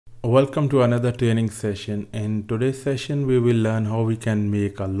Welcome to another training session. In today's session we will learn how we can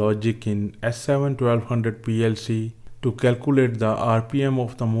make a logic in S7-1200 PLC to calculate the RPM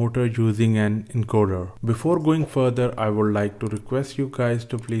of the motor using an encoder. Before going further, I would like to request you guys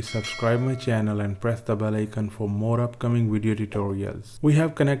to please subscribe my channel and press the bell icon for more upcoming video tutorials. We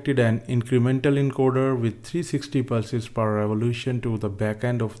have connected an incremental encoder with 360 pulses per revolution to the back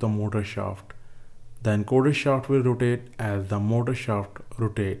end of the motor shaft. The encoder shaft will rotate as the motor shaft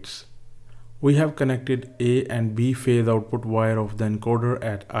rotates. We have connected A and B phase output wire of the encoder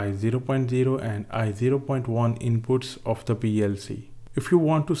at I0.0 and I0.1 inputs of the PLC. If you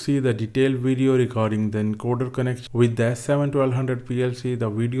want to see the detailed video regarding the encoder connection with the S7-1200 PLC, the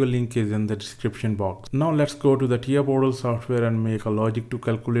video link is in the description box. Now let's go to the TIA portal software and make a logic to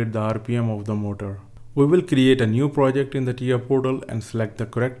calculate the RPM of the motor. We will create a new project in the TIA portal and select the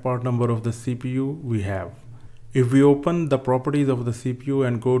correct part number of the CPU we have. If we open the properties of the CPU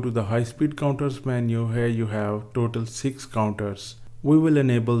and go to the high speed counters menu, here you have total 6 counters. We will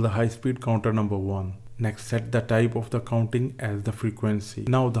enable the high speed counter number 1. Next, set the type of the counting as the frequency.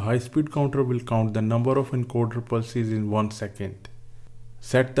 Now the high speed counter will count the number of encoder pulses in 1 second.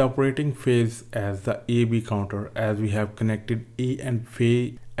 Set the operating phase as the AB counter as we have connected A and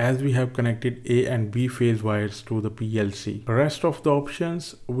B phase wires to the PLC. The rest of the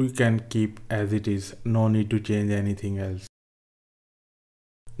options we can keep as it is, no need to change anything else.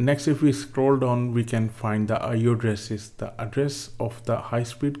 Next, if we scroll down, we can find the IO addresses. The address of the high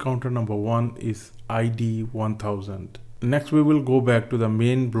speed counter number 1 is ID 1000. Next, we will go back to the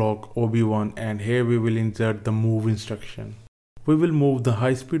main block OB1 and here we will insert the move instruction. We will move the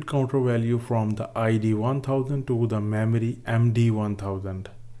high speed counter value from the ID 1000 to the memory MD 1000.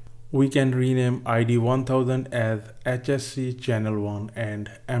 We can rename ID 1000 as HSC channel 1 and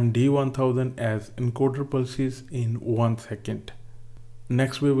MD 1000 as encoder pulses in 1 second.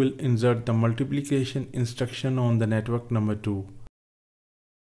 Next, we will insert the multiplication instruction on the network number 2.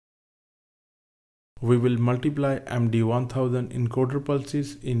 We will multiply MD 1000 encoder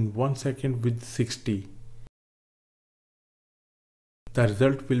pulses in 1 second with 60. The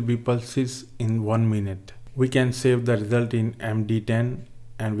result will be pulses in 1 minute. We can save the result in MD10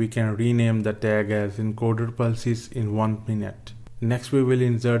 and we can rename the tag as encoder pulses in 1 minute. Next, we will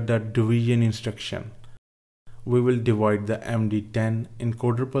insert the division instruction. We will divide the MD10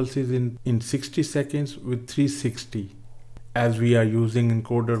 encoder pulses in 60 seconds with 360 as we are using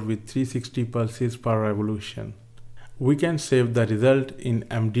encoder with 360 pulses per revolution. We can save the result in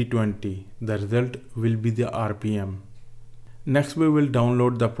MD20. The result will be the RPM. Next, we will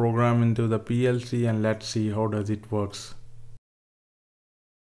download the program into the PLC and let's see how does it works.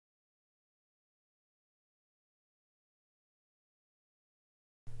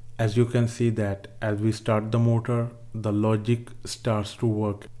 As you can see that as we start the motor, the logic starts to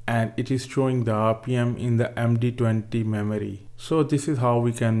work and it is showing the RPM in the MD20 memory. So this is how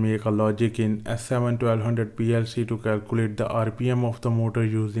we can make a logic in S7-1200 PLC to calculate the RPM of the motor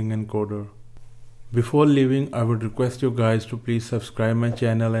using encoder. Before leaving, I would request you guys to please subscribe my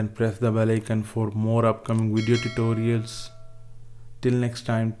channel and press the bell icon for more upcoming video tutorials. Till next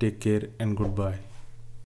time, take care and goodbye.